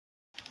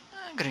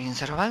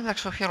Greetings everybody, back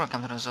here.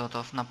 Welcome to the result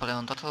of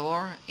Napoleon Total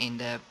War in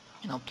the,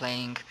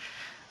 playing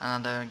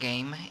another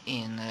game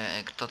in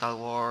Total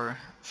War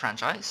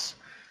franchise.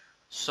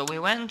 So we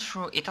went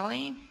through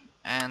Italy,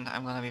 and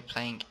I'm gonna be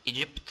playing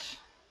Egypt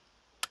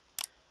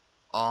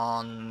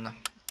on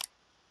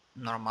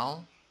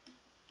normal.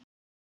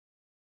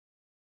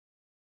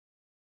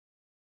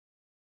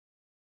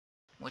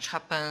 Which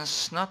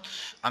happens not,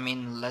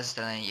 less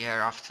than a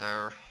year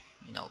after,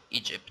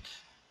 Egypt.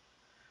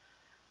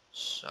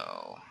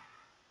 So,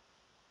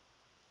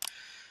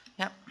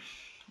 yeah,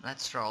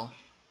 let's roll.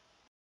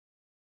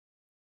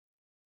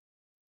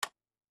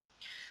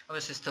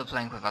 Obviously still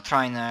playing with a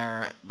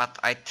trainer, but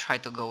I try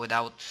to go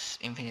without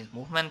infinite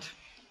movement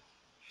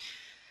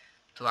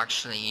to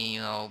actually,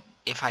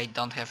 if I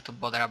don't have to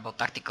bother about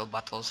tactical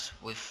battles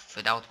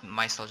without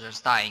my soldiers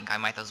dying, I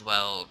might as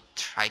well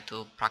try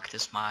to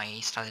practice my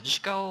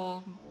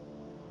strategical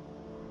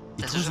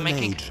It was decision an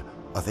making. age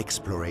of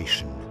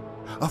exploration,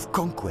 of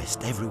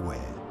conquest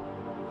everywhere.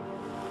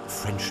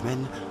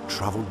 Frenchmen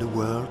traveled the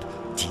world,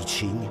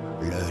 teaching,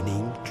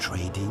 learning,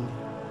 trading.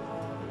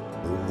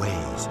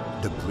 Always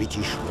the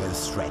British were a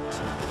threat.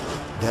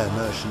 Their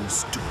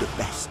merchants took the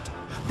best.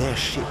 Their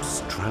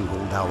ships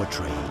strangled our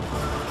trade.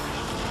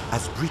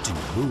 As Britain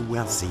grew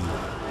wealthy,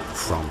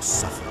 France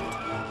suffered.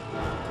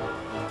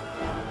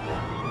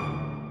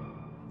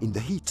 In the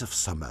heat of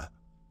summer,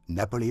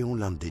 Napoleon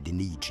landed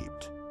in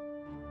Egypt.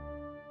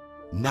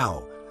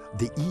 Now,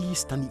 the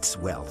East and its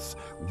wealth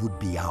would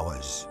be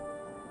ours.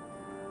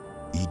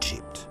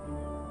 Egypt.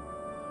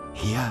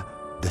 Here,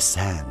 the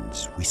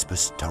sands whisper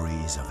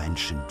stories of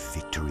ancient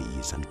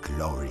victories and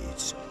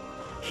glories.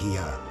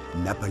 Here,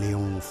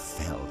 Napoleon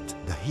felt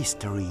the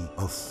history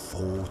of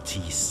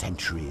 40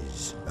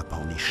 centuries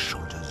upon his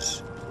shoulders.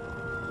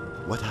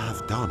 What I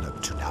have done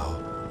up to now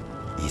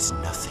is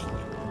nothing,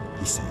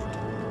 he said.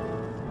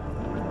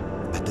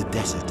 But the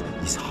desert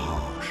is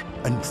harsh,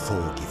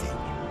 unforgiving.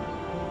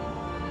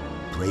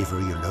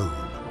 Bravery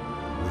alone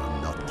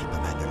will not keep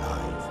a man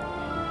alive.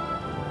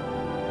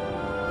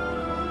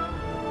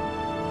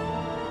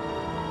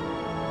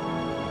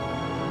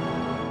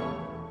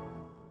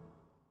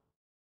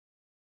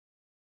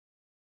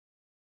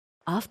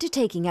 After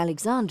taking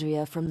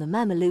Alexandria from the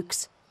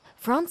Mamelukes,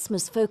 France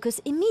must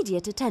focus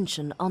immediate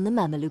attention on the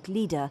Mameluke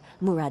leader,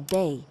 Murad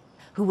Bey,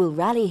 who will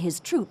rally his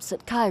troops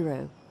at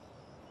Cairo.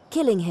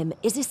 Killing him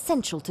is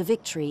essential to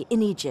victory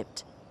in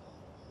Egypt.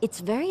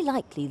 It's very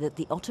likely that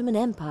the Ottoman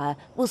Empire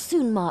will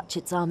soon march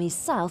its armies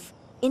south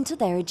into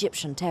their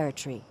Egyptian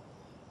territory.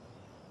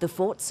 The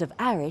forts of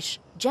Arish,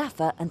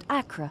 Jaffa and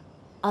Accra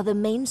are the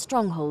main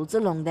strongholds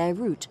along their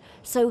route,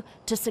 so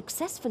to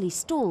successfully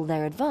stall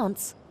their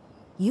advance,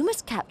 you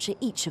must capture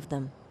each of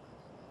them.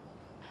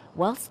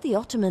 Whilst the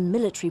Ottoman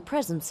military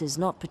presence is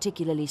not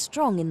particularly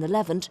strong in the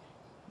Levant,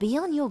 be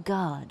on your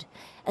guard,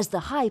 as the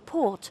High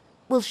Porte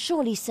will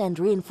surely send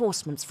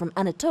reinforcements from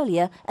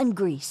Anatolia and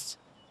Greece.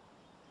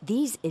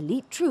 These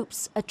elite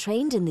troops are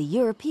trained in the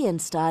European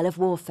style of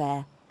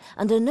warfare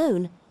and are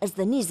known as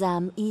the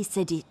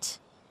Nizam-i-Sedit.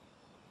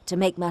 To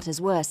make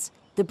matters worse,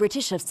 the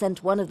British have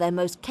sent one of their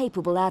most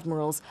capable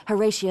admirals,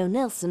 Horatio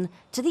Nelson,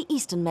 to the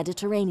eastern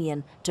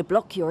Mediterranean to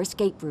block your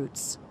escape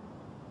routes.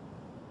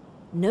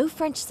 No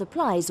French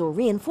supplies or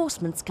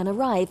reinforcements can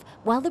arrive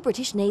while the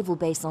British naval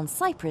base on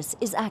Cyprus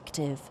is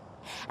active.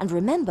 And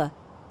remember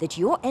that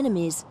your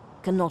enemies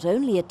can not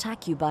only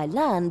attack you by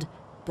land,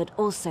 but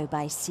also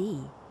by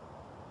sea.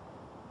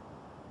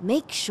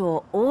 Make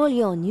sure all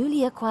your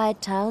newly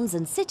acquired towns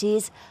and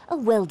cities are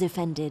well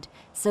defended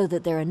so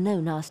that there are no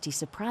nasty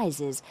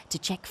surprises to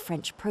check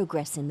French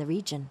progress in the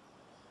region.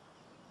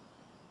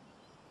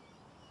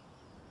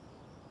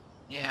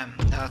 Yeah,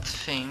 that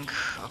thing.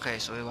 Okay,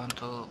 so we want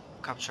to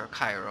capture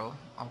Cairo.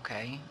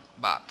 Okay,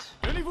 but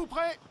Tenez-vous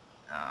prêt?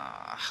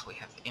 we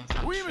have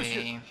infantry. Oui,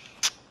 monsieur.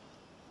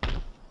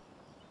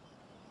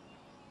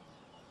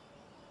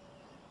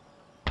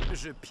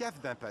 Je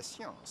piaffe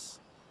d'impatience.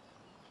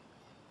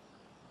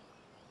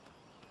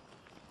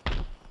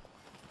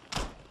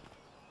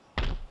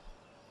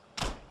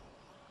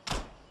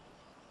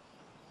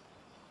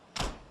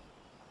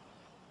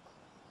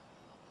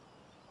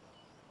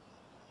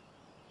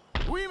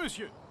 Oui,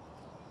 monsieur.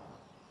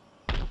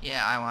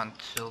 Yeah, I want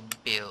to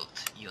build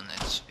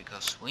units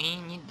because we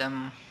need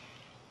them.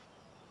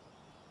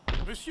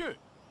 Monsieur.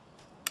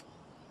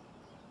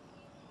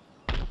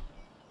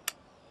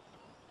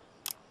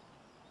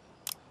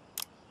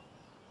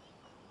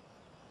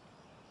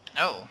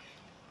 Oh,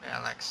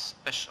 they're like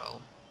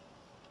special.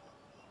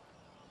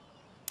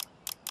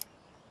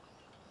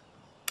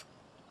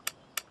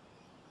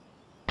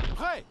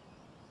 Prêt.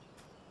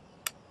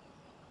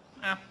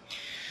 Yeah,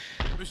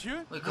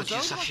 Monsieur. we could vos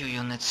use a ordres? few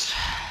units.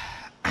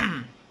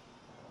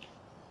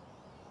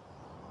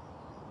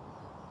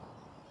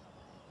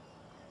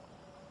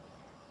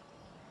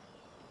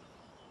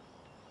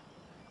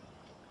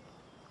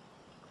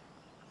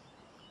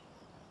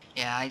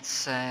 Yeah, I'd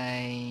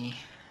say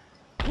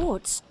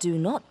Ports do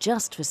not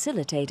just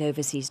facilitate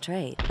overseas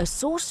trade. A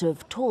source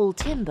of tall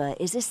timber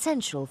is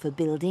essential for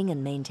building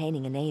and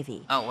maintaining a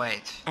navy. Oh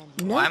wait.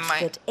 And Why note am I...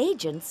 that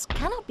agents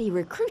cannot be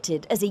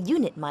recruited as a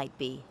unit might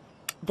be.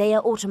 They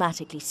are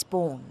automatically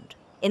spawned.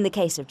 In the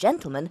case of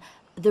gentlemen,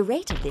 the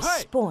rate of this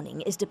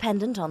spawning is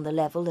dependent on the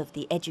level of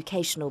the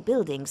educational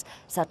buildings,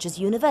 such as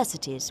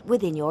universities,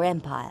 within your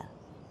empire.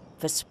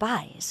 For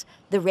spies,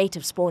 the rate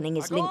of spawning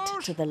is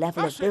linked to the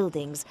level of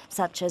buildings,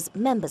 such as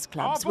members'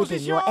 clubs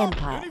within your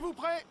empire. Tenez-vous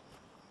prêts.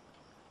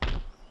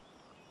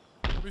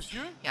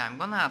 Monsieur? Yeah, I'm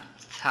gonna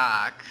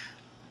attack,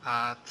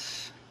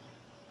 but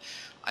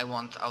I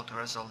want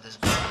auto-resolve this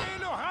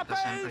battle,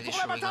 because I'm pretty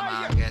sure we're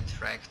gonna get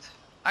wrecked.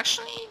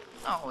 Actually,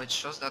 no, it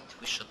shows that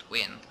we should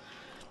win.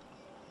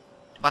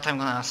 But I'm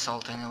gonna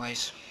assault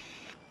anyways.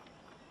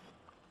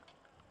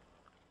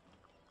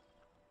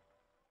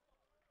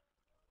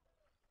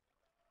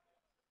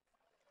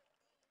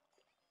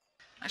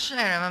 Actually,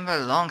 I remember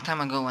a long time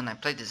ago when I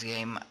played this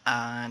game,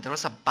 there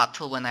was a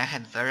battle when I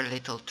had very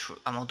little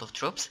amount of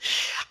troops.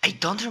 I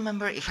don't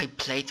remember if I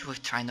played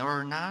with Trainer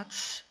or not.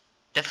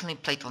 Definitely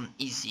played on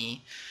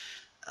easy.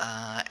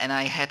 And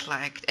I had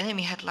like,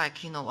 enemy had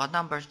like, you know,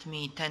 outnumbered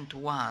me 10 to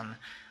 1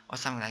 or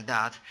something like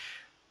that.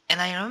 And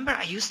I remember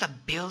I used a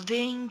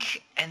building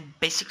and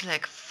basically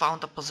like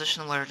found a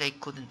position where they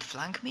couldn't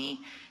flank me.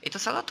 It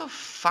was a lot of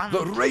fun.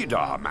 The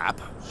radar map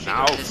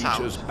now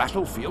features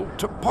battlefield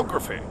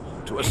topography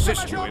to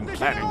assist you in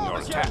planning your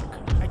attack.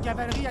 La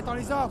cavalerie attend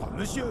les ordres,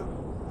 monsieur.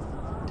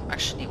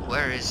 Actually,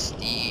 where is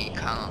the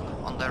cannon?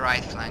 On the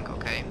right flank,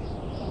 okay.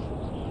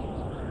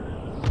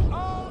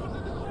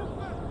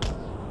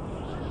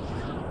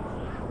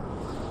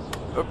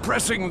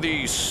 Pressing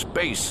the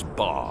space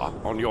bar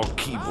on your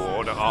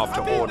keyboard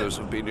after orders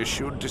have been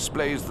issued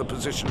displays the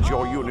positions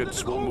your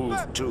units will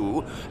move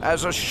to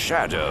as a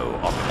shadow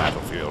on the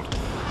battlefield.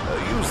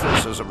 Use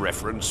this as a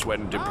reference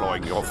when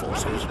deploying your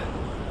forces.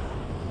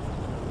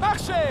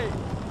 Marchez!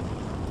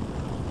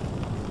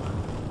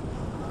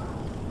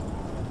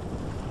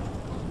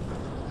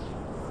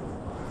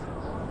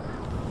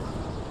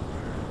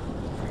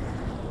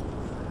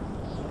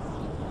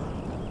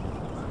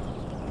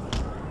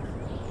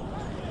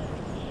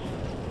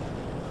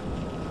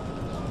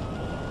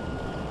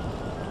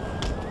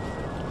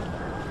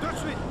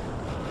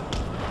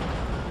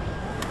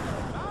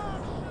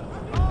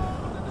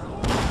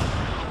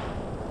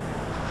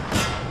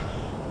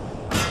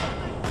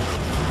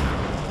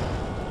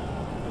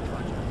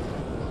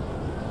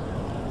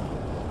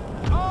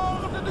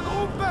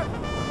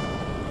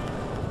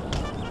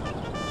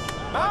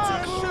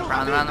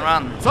 Run, run,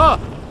 run. Sir!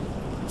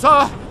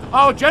 Sir!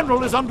 Our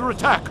general is under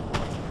attack!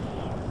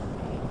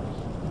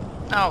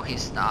 No,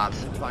 he's not.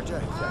 La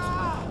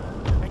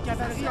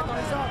cavalerie attend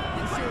les ordres,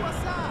 monsieur.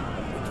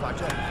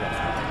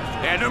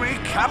 Enemy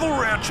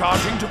cavalry are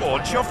charging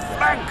towards your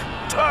flank.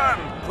 Turn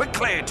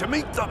quickly to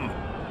meet them.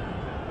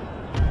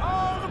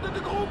 Ordre de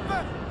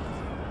groupe.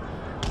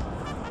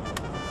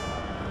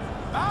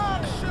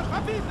 Marche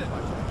rapide.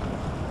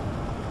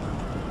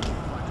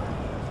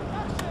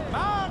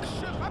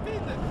 Marche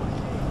rapide.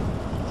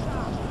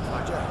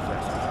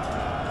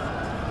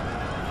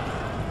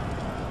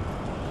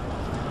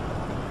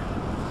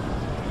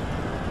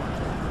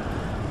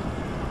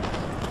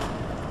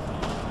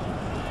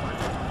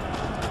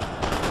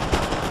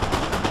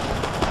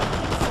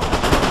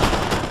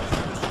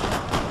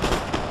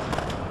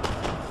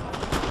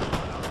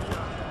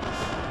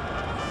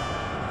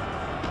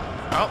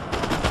 Oh,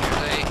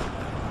 here they...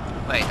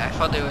 Wait, I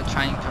thought they were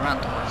trying to run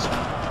towards me.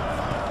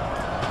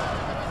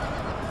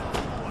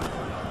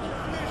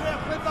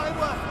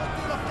 Préparez-vous à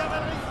affronter leur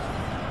cavalerie.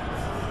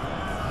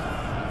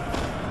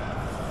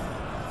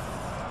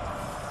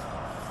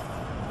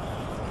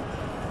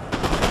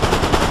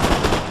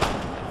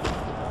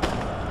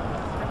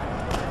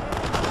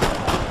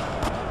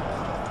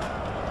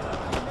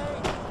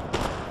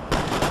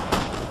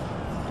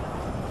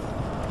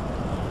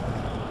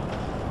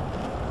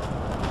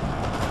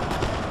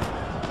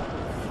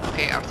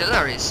 Okay,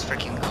 artillery is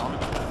freaking gone.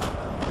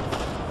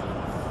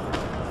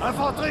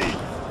 Infanterie,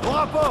 au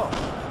rapport.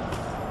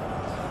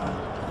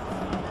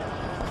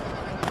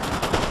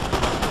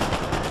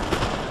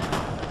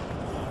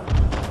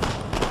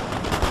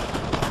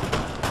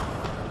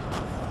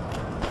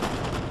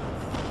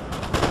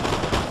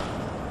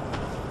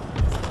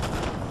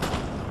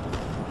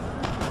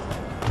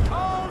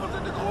 Ordre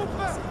de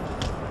groupe.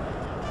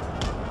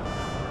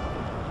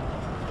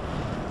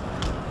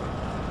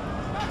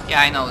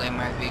 Yeah, I know they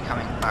might be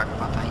coming back,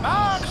 but I need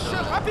Marche to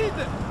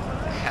rapide.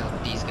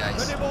 help these guys.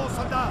 Tenez bon,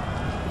 soldats.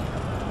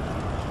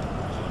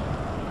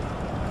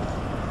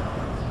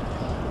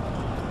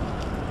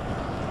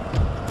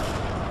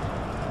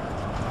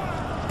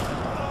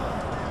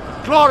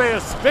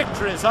 Glorious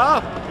victory,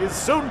 sir, is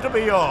soon to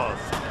be yours.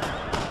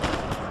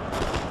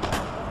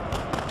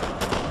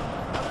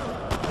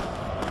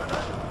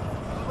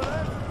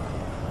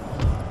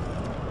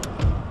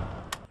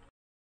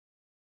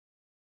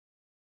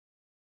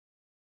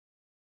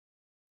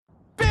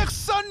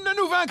 Personne ne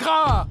nous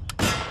vaincra.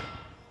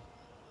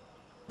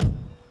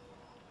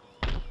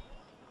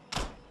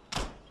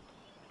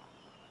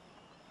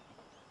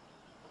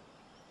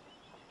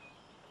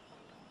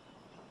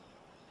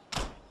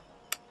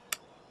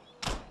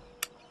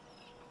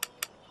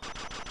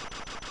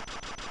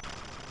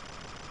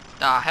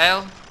 The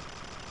hell?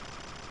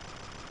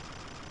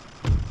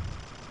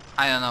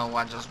 I don't know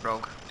what just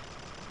broke.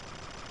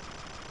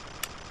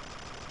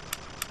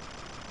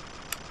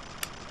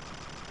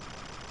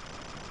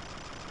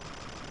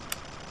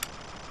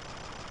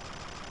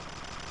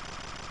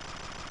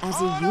 As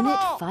a unit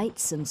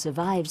fights and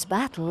survives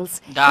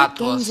battles, That it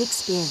gains was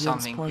experience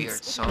something points.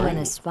 weird, sorry. When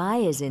a spy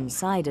is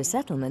inside a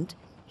settlement,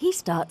 he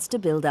starts to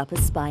build up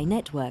a spy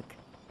network.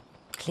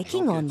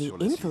 Clicking on the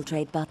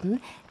infiltrate button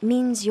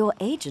means your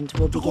agent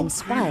will begin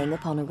spying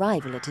upon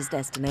arrival at his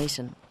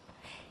destination.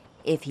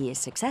 If he is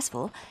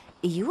successful,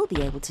 you will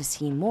be able to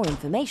see more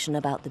information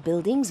about the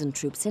buildings and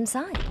troops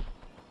inside.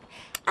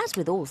 As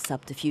with all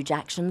subterfuge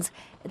actions,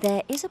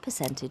 there is a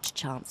percentage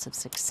chance of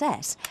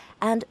success,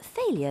 and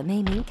failure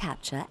may mean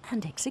capture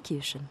and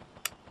execution.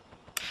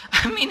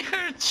 I mean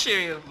her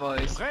cheery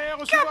voice. Prêt à recevoir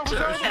vos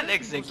Capture ordres? and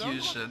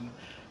execution.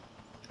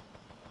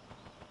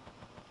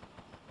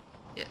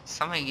 Yeah,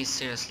 something is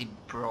seriously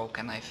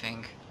broken, I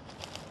think.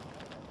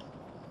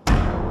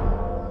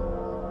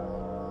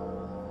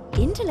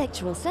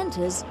 Intellectual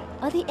centers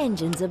are the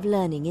engines of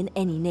learning in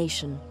any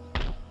nation.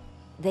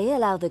 They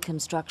allow the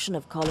construction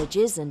of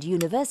colleges and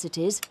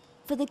universities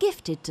for the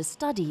gifted to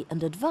study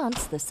and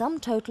advance the sum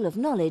total of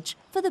knowledge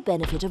for the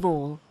benefit of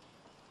all.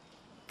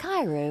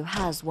 Cairo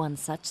has one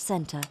such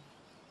center.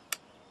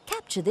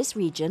 Capture this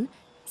region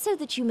so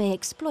that you may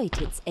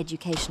exploit its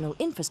educational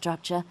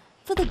infrastructure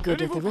for the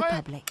good of the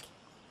Republic.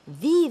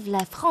 Vive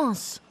la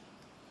France!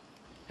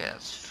 Okay,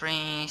 that's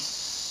 3,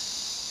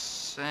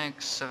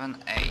 6,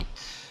 7, 8.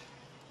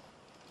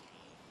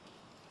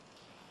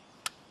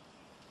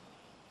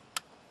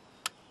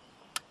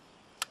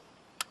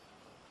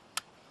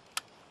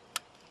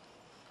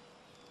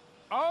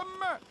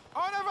 Hommes,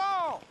 en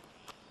avant!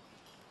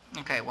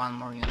 Okay, one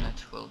more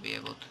unit will be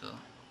able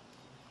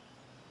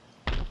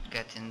to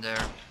get in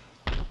there.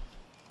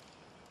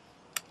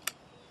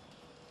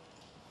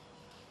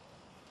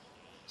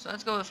 So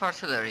let's go with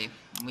artillery.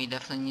 We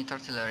definitely need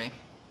artillery.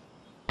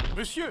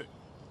 Monsieur!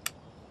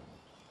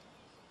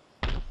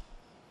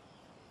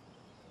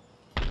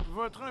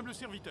 Votre humble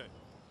serviteur.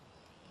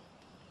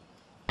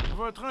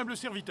 Votre humble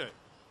serviteur.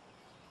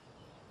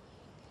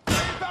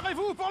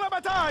 Préparez-vous pour la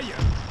bataille!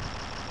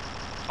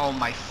 Oh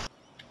my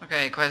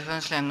okay, quite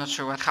honestly I'm not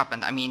sure what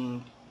happened. I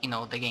mean, you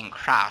know, the game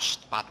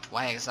crashed, but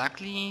why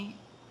exactly?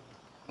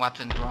 What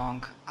went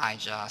wrong? I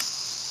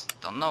just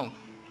don't know.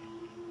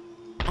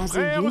 As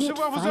Prêt a à unit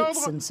recevoir vos fights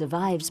ordres? and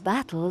survives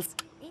battles,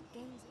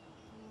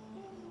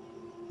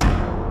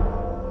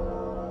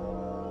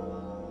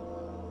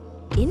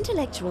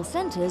 intellectual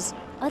centers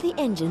are the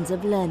engines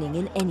of learning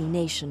in any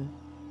nation.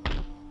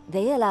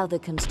 They allow the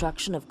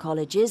construction of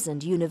colleges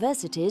and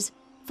universities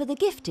for the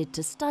gifted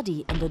to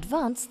study and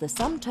advance the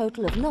sum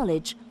total of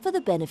knowledge for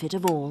the benefit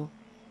of all.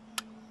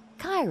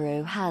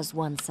 Cairo has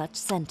one such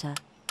center.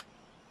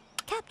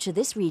 Capture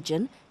this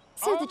region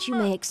so that you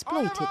may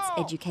exploit its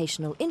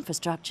educational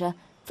infrastructure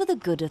for the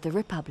good of the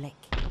Republic.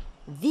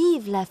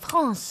 Vive la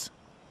France!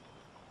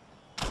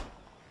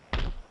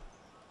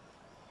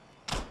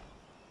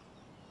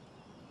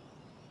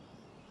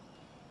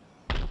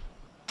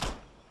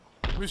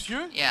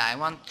 Monsieur, Yeah,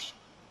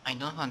 I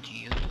don't want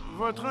you to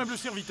votre humble move.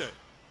 serviteur.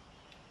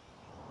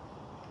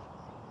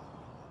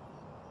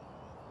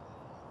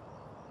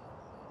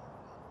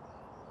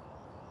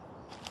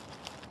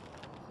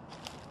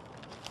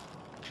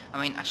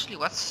 I mean, actually,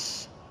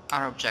 what's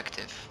our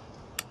objective?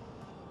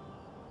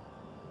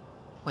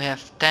 We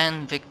have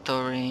 10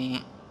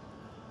 victory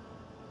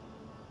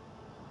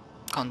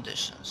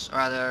conditions,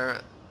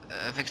 rather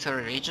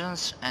victory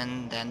regions,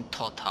 and then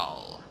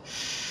total.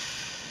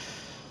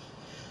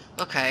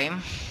 Okay,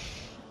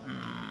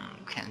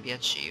 can be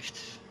achieved.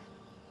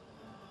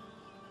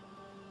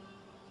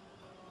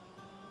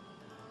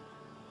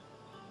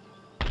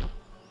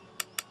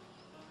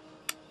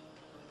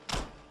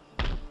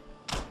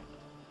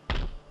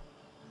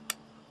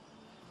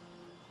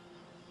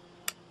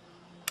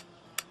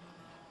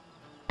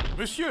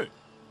 Monsieur,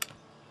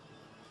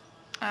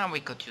 And we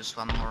could use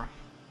one more.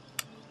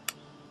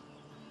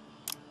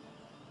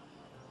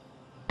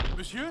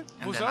 monsieur,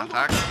 And vos then ordres?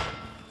 attack.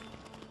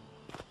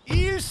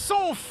 Ils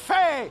sont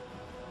faits!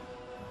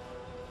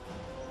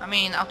 I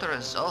mean, auto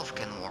resolve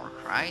can work,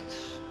 right?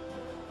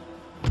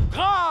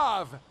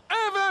 Grave!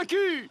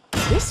 Invaincu!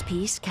 This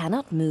piece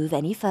cannot move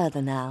any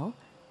further now.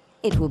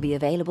 It will be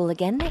available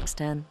again next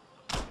turn.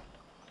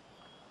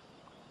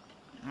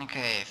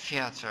 Okay,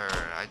 theater.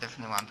 I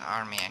definitely want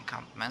army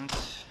encampment.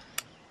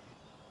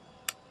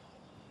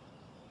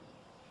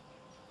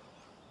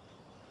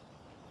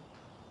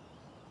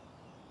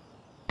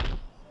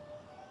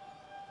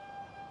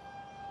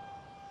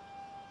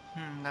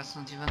 That's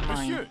not even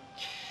mine. Monsieur,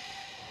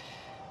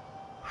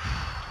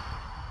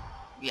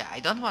 Yeah,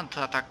 I don't want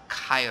to attack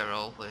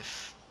Cairo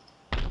with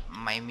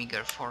my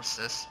meager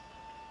forces.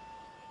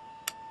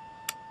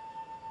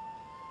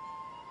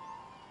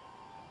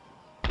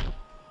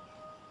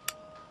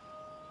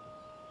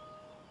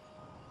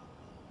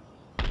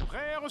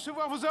 prêt à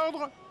recevoir vos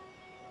ordres?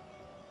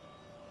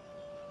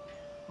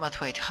 But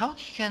wait, how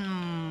he can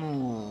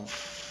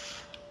move?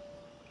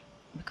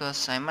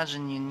 Because I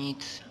imagine you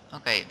need...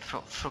 Okay,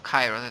 through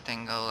Cairo they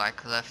can go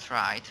like left,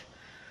 right.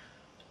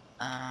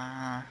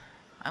 I'm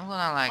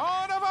gonna like...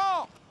 En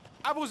avant!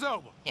 À vos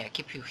ordres! Yeah,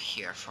 keep you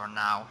here for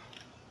now.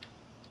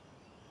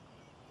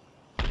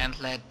 And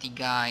let the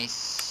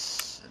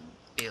guys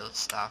build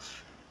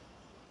stuff.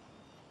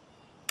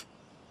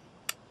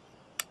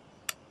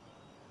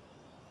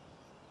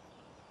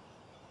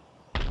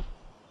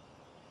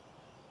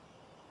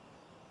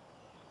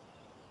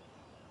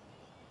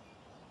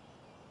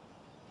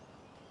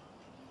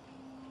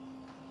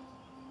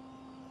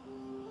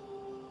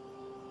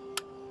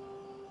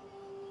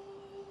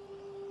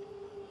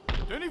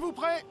 Tenez-vous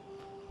prêts!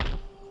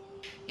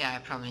 Yeah, I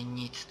probably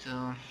need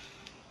to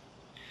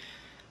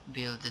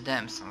build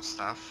them some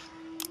stuff.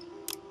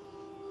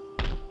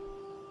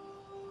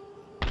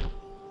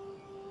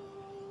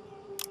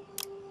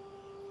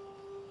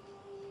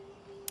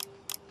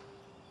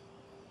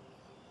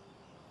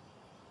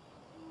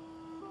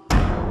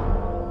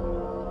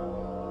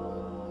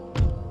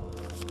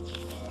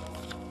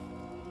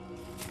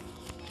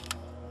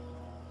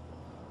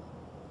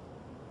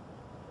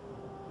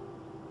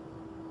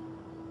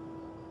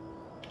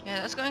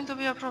 Yeah, that's going to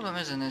be a problem,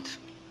 isn't it?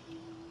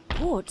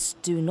 Ports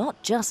do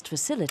not just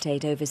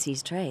facilitate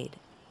overseas trade.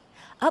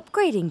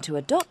 Upgrading to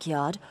a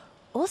dockyard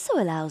also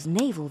allows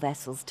naval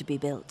vessels to be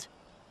built.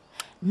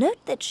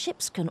 Note that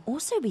ships can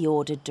also be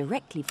ordered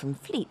directly from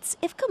fleets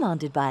if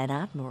commanded by an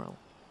admiral.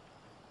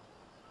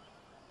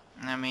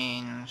 I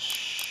mean,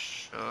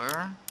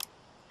 sure.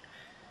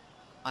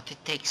 But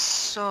it takes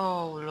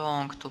so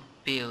long to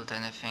build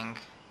anything.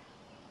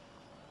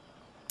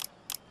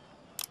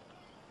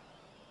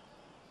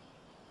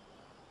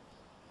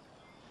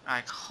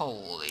 Like,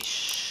 holy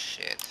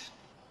shit.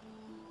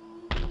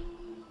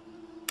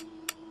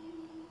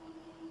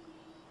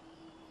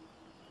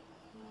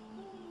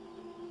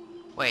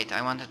 Wait,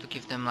 I wanted to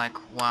give them like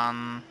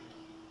one...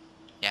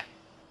 Yeah.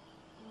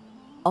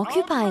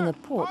 Occupying a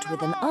port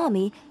with an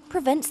army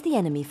prevents the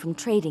enemy from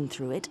trading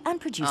through it and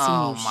producing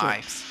Oh new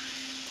my...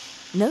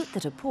 ships. Note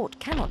that a port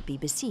cannot be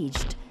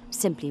besieged.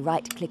 Simply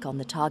right-click on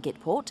the target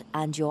port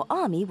and your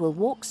army will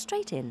walk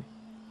straight in.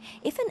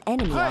 If an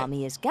enemy Right.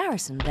 army is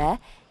garrisoned there,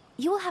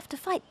 you will have to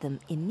fight them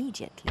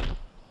immediately.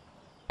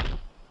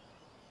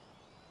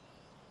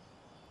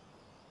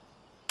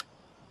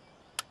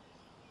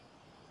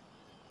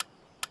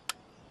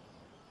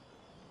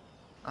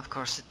 Of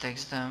course it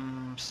takes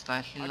them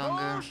slightly À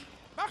longer. gauche!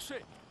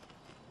 Marchez!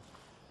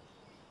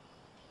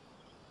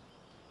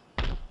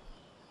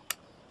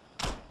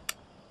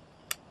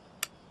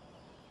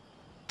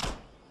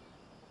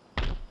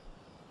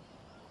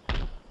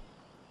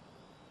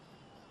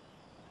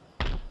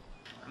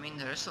 I mean,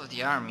 the rest of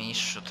the army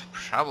should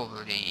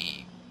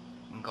probably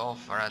go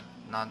for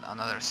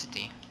another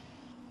city.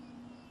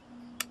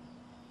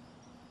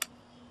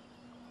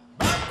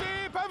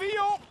 Battez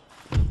pavillon!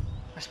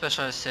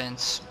 Especially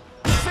since...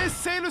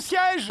 Cessez le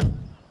siège!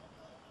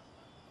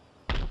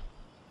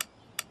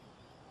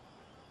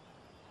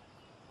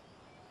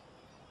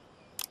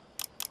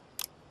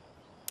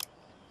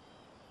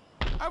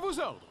 À vos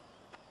ordres!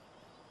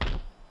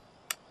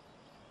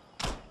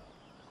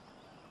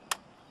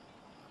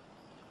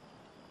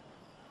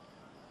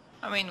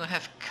 I mean, we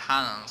have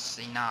cannons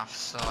enough,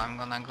 so I'm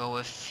gonna go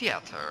with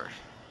theater.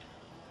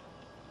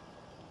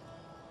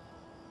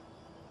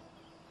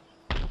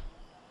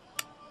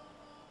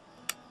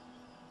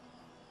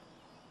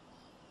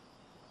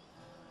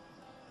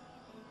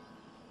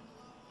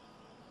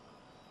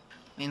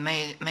 We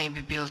may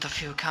maybe build a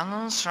few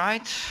cannons,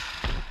 right?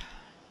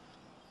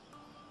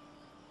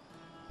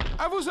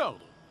 À vos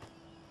ordres!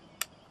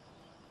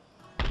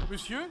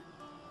 Monsieur?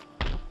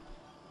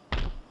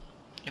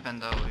 Even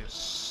though we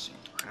seem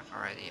to have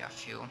already a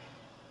few.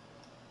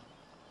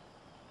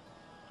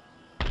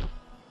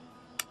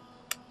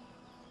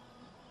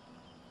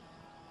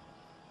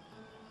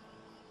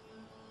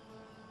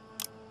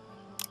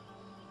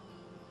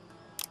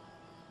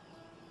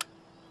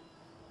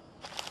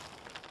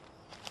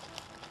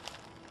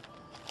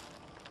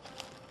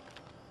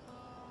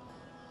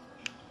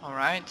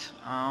 Alright,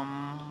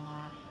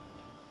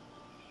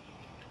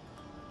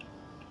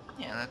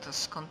 yeah, let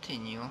us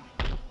continue.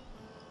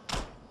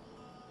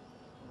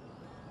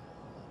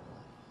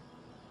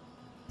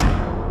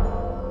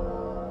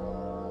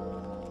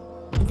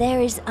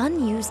 There is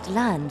unused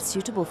land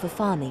suitable for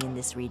farming in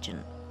this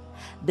region.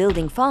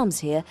 Building farms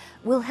here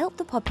will help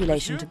the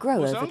population to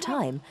grow over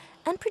time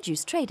and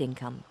produce trade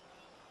income.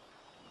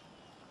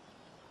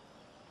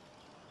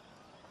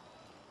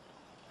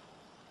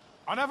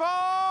 En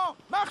avant!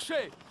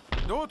 Marchez!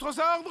 D'autres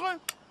ordres?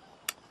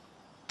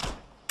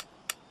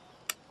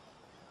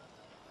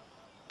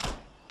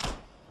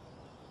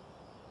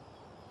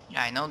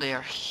 Yeah, I know they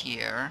are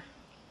here.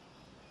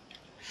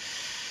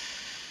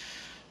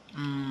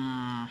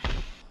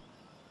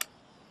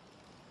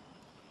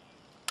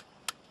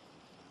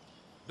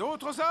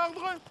 D'autres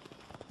ordres?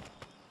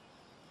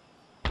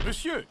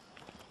 Monsieur!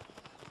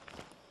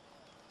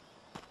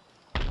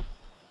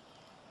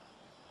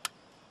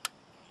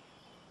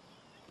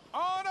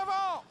 En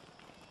avant!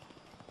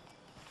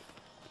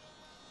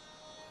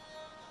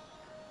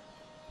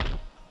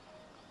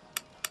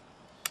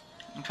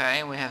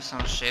 Okay, we have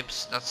some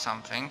ships, that's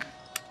something.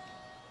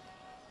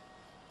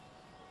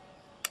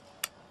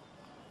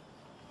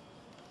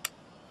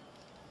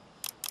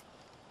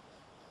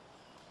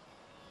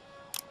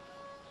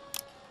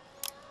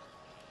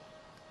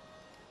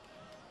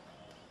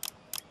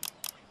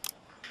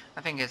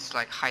 I think it's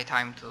like high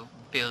time to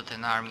build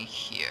an army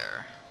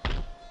here.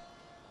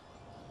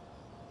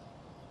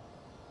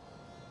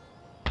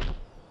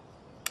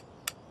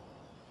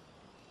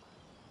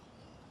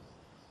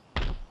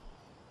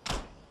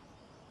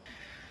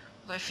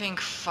 I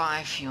think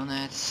 5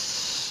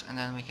 units and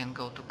then we can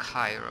go to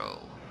Cairo.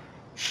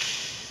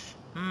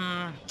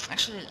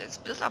 Actually let's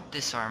build up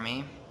this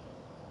army.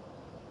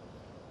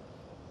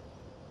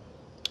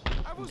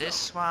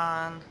 This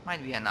one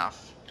might be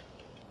enough.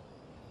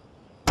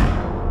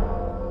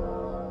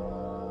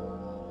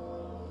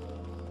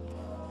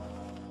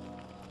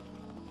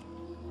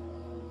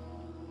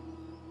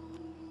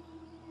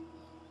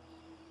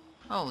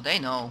 Oh, they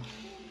know.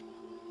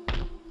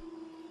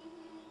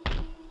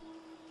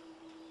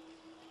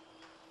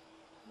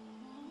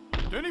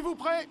 Tenez-vous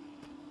prêts.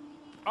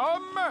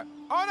 Hommes,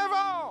 en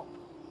avant!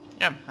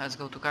 Yeah, let's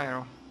go to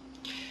Cairo.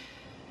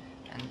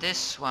 And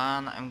this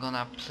one I'm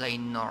gonna play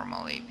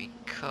normally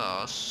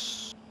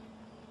because...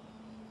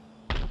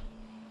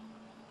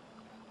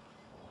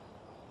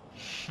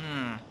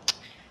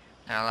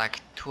 There are like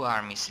 2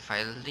 armies. If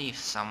I leave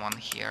someone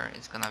here,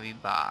 it's gonna be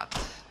bad.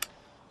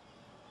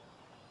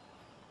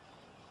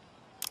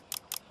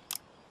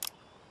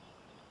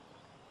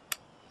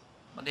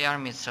 But the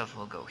army itself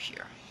will go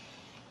here.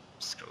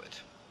 Screw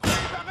it.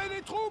 Préparez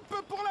les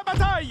troupes pour la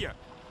bataille!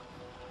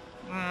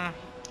 Yeah,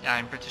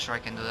 I'm pretty sure I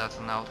can do that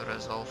on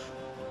auto-resolve.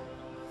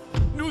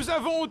 Nous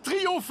avons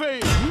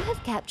triomphé! You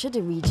have captured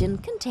a region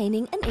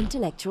containing an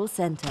intellectual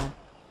center,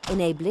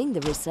 enabling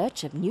the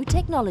research of new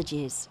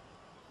technologies.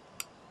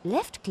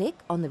 Left-click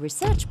on the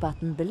research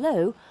button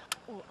below.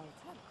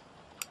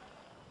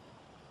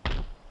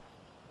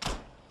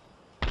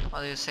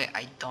 What do you say?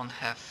 I don't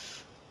have...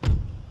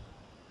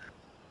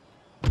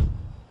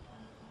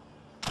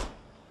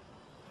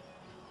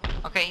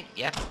 Okay,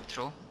 yeah,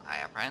 true. I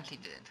apparently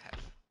didn't have.